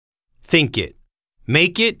Think it.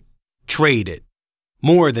 Make it. Trade it.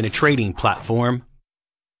 More than a trading platform.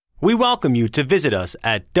 We welcome you to visit us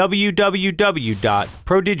at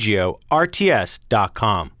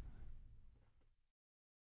www.prodigiorts.com.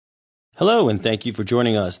 Hello, and thank you for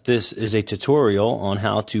joining us. This is a tutorial on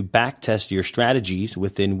how to backtest your strategies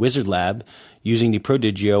within Wizard Lab using the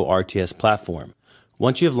Prodigio RTS platform.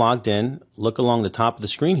 Once you have logged in, look along the top of the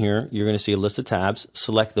screen here. You're going to see a list of tabs.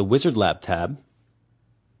 Select the Wizard Lab tab.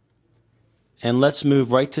 And let's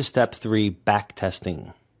move right to step 3,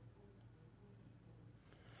 backtesting.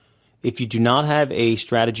 If you do not have a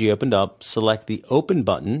strategy opened up, select the Open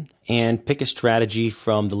button and pick a strategy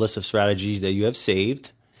from the list of strategies that you have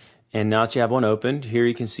saved. And now that you have one opened, here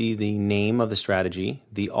you can see the name of the strategy,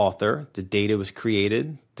 the author, the date it was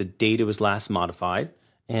created, the date it was last modified.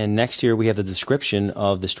 And next here we have the description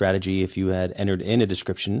of the strategy if you had entered in a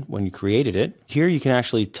description when you created it. Here you can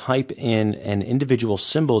actually type in an individual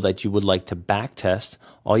symbol that you would like to backtest.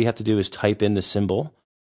 All you have to do is type in the symbol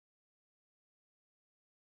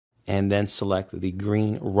and then select the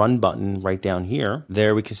green Run button right down here.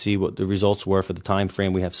 There we can see what the results were for the time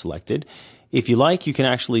frame we have selected. If you like, you can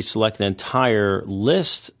actually select the entire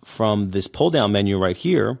list from this pull-down menu right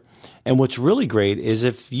here. And what's really great is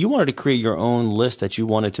if you wanted to create your own list that you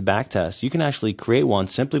wanted to backtest, you can actually create one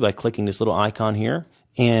simply by clicking this little icon here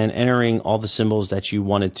and entering all the symbols that you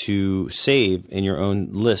wanted to save in your own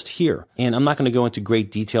list here. And I'm not going to go into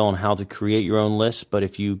great detail on how to create your own list, but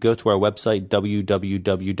if you go to our website,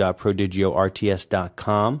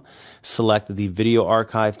 www.prodigiorts.com, select the Video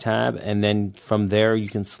Archive tab, and then from there you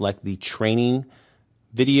can select the Training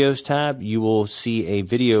Videos tab. You will see a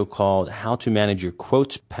video called How to Manage Your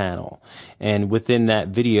Quotes panel. And within that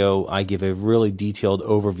video, I give a really detailed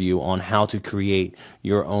overview on how to create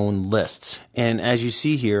your own lists. And as you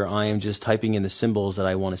see here, I am just typing in the symbols that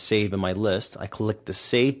I want to save in my list. I click the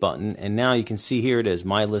Save button, and now you can see here it is.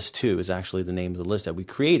 My List 2 is actually the name of the list that we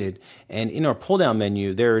created. And in our pull-down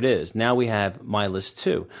menu, there it is. Now we have My List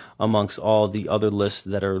 2 amongst all the other lists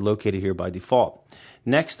that are located here by default.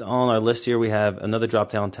 Next on our list here, we have another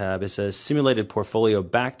drop-down tab. It says Simulated Portfolio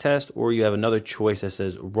Backtest, or you have another choice that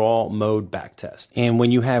says Raw Mode Backtest. And when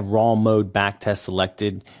you have Raw Mode Backtest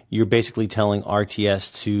selected, you're basically telling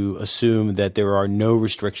RTS to assume that there are no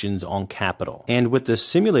restrictions on capital. And with the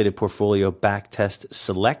Simulated Portfolio Backtest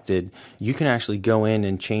selected, you can actually go in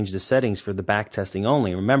and change the settings for the backtesting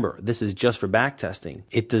only. Remember, this is just for backtesting.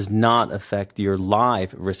 It does not affect your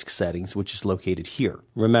live risk settings, which is located here.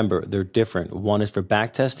 Remember, they're different. One is for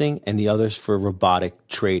backtesting and the others for robotic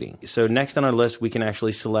trading. So next on our list, we can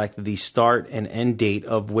actually select the start and end date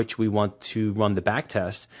of which we want to run the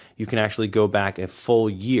backtest. You can actually go back a full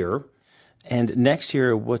year. And next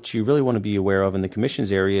here, what you really want to be aware of in the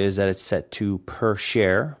commissions area is that it's set to per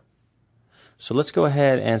share. So let's go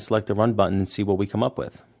ahead and select the Run button and see what we come up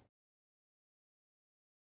with.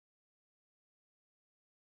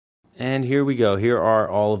 And here we go. Here are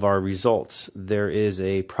all of our results. There is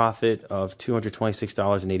a profit of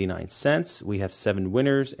 $226.89. We have 7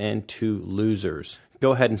 winners and 2 losers.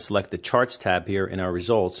 Go ahead and select the Charts tab here in our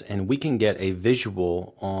results, and we can get a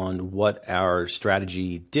visual on what our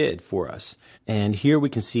strategy did for us. And here we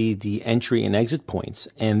can see the entry and exit points.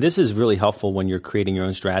 And this is really helpful when you're creating your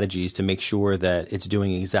own strategies to make sure that it's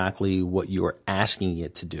doing exactly what you're asking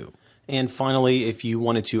it to do. And finally, if you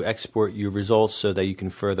wanted to export your results so that you can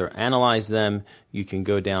further analyze them, you can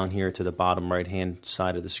go down here to the bottom right-hand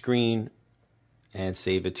side of the screen and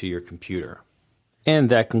save it to your computer. And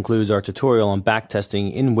that concludes our tutorial on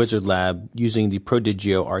backtesting in Wizard Lab using the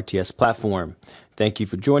Prodigio RTS platform. Thank you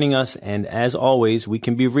for joining us, and as always, we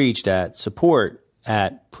can be reached at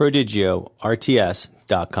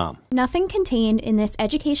support@prodigiorts.com. Nothing contained in this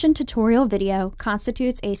education tutorial video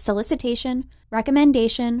constitutes a solicitation,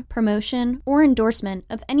 recommendation, promotion, or endorsement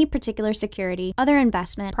of any particular security, other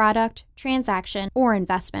investment, product, transaction, or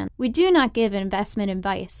investment. We do not give investment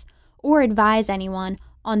advice or advise anyone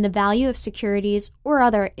on the value of securities or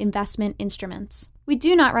other investment instruments. We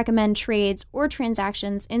do not recommend trades or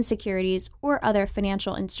transactions in securities or other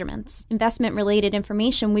financial instruments. Investment-related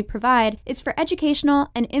information we provide is for educational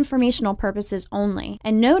and informational purposes only,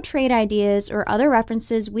 and no trade ideas or other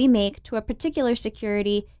references we make to a particular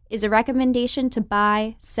security is a recommendation to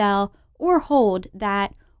buy, sell, or hold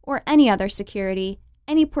that or any other security,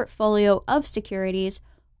 any portfolio of securities,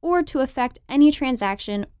 or to affect any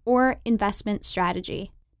transaction or investment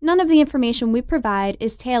strategy. None of the information we provide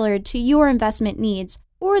is tailored to your investment needs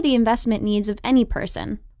or the investment needs of any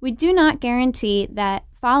person. We do not guarantee that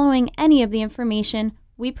following any of the information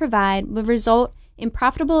we provide will result in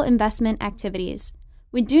profitable investment activities.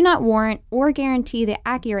 We do not warrant or guarantee the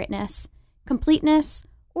accurateness, completeness,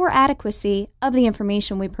 or adequacy of the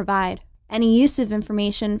information we provide. Any use of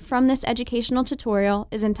information from this educational tutorial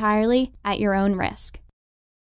is entirely at your own risk.